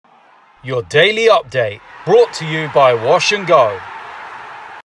Your daily update, brought to you by Wash and Go.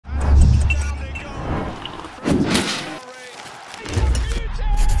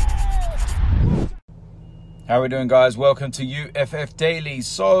 How are we doing, guys? Welcome to UFF Daily.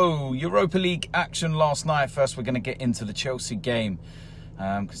 So, Europa League action last night. First, we're going to get into the Chelsea game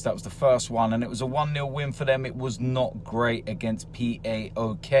because that was the first one, and it was a 1-0 win for them. It was not great against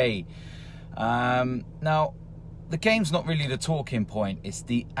PAOK. Now, the game's not really the talking point. It's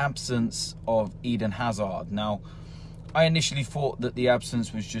the absence of Eden Hazard. Now, I initially thought that the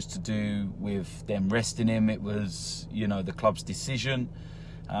absence was just to do with them resting him. It was, the club's decision,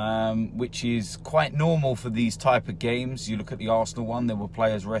 which is quite normal for these type of games. You look at the Arsenal one, there were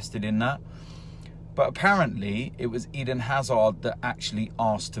players rested in that. But apparently, it was Eden Hazard that actually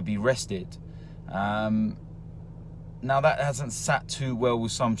asked to be rested. Now, that hasn't sat too well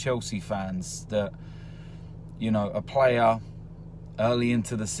with some Chelsea fans, that a player early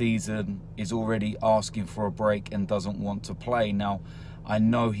into the season is already asking for a break and doesn't want to play. Now, I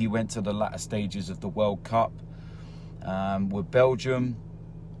know he went to the latter stages of the World Cup with Belgium,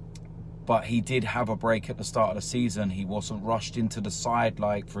 but he did have a break at the start of the season. He wasn't rushed into the side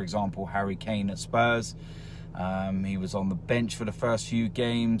like, for example, Harry Kane at Spurs. He was on the bench for the first few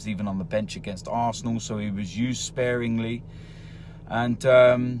games, even on the bench against Arsenal, so he was used sparingly.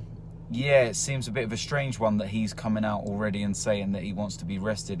 And yeah, it seems a bit of a strange one that he's coming out already and saying that he wants to be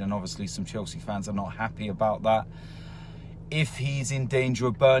rested, and obviously some Chelsea fans are not happy about that. If he's in danger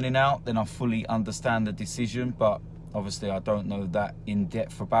of burning out, then I fully understand the decision, but obviously I don't know that in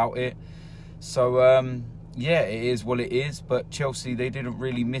depth about it. So yeah, it is what it is. But Chelsea, they didn't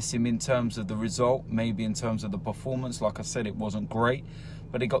really miss him in terms of the result, maybe in terms of the performance. Like I said, it wasn't great,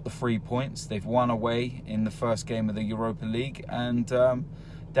 but they got the 3 points. They've won away in the first game of the Europa League, and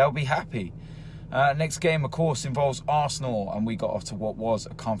they'll be happy. Next game, of course, involves Arsenal, and we got off to what was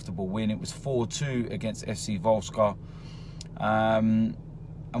a comfortable win. It was 4-2 against FC WALCOTT. And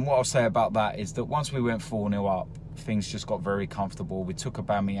what I'll say about that is that once we went 4-0 up, things just got very comfortable. We took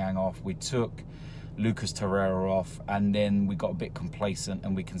Aubameyang off, we took Lucas Torreira off, and then we got a bit complacent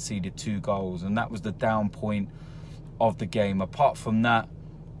and we conceded 2 goals. And that was the down point of the game. Apart from that,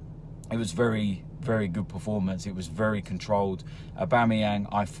 it was very good performance. It was very controlled. Aubameyang,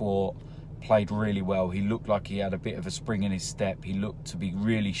 I thought, played really well. He looked like he had a bit of a spring in his step. He looked to be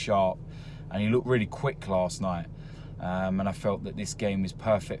really sharp, and he looked really quick last night. And I felt that this game is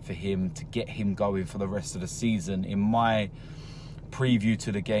perfect for him, to get him going for the rest of the season. In my preview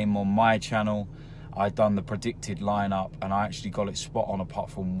to the game on my channel, I'd done the predicted lineup, and I actually got it spot on apart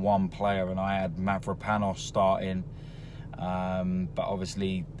from one player, and I had Mavropanos starting. But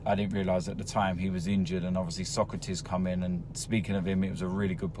obviously I didn't realise at the time he was injured, and obviously Socrates come in, and speaking of him, it was a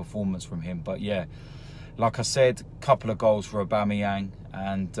really good performance from him. But yeah, like I said, couple of goals for Aubameyang,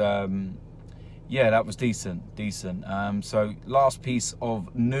 and yeah, that was decent. So last piece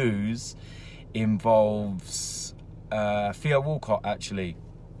of news involves THEO WALCOTT, actually,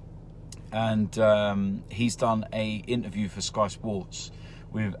 and he's done a interview for Sky Sports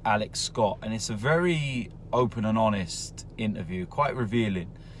with Alex Scott, and it's a very open and honest interview, quite revealing.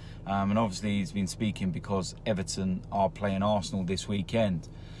 And obviously he's been speaking because Everton are playing Arsenal this weekend.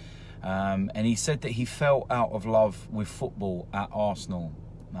 And he said that he fell out of love with football at Arsenal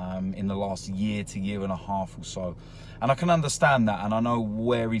in the last year to year and a half or so. And I can understand that, and I know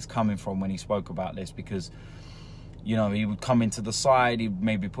where he's coming from when he spoke about this, because he would come into the side, he'd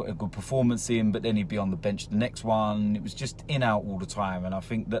maybe put a good performance in, but then he'd be on the bench the next one. It was just in out all the time, and I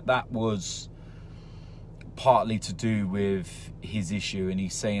think that was partly to do with his issue. And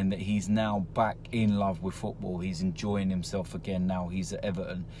he's saying that he's now back in love with football. He's enjoying himself again now he's at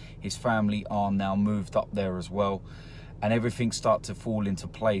Everton. His family are now moved up there as well, and everything started to fall into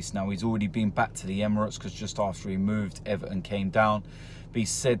place. Now, he's already been back to the Emirates, because just after he moved, Everton came down. But he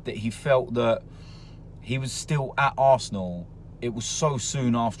said that he felt that he was still at Arsenal. It was so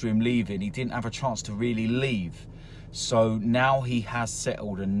soon after him leaving, he didn't have a chance to really leave. So now he has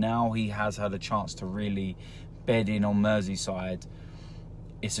settled, and now he has had a chance to really bed in on Merseyside.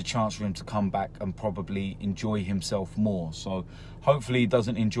 It's a chance for him to come back and probably enjoy himself more. So hopefully he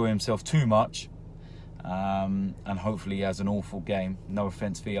doesn't enjoy himself too much. And hopefully he has an awful game. No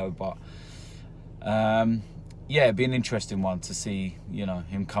offence, THEO, but yeah, it'd be an interesting one to see,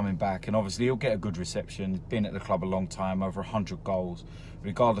 him coming back. And obviously he'll get a good reception. Been at the club a long time, over 100 goals.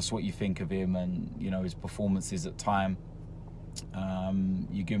 Regardless what you think of him and, his performances at time,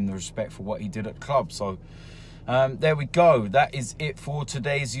 you give him the respect for what he did at the club. So there we go. That is it for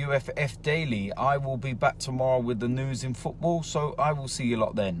today's UFF Daily. I will be back tomorrow with the news in football, so I will see you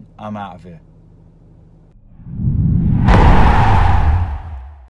lot then. I'm out of here.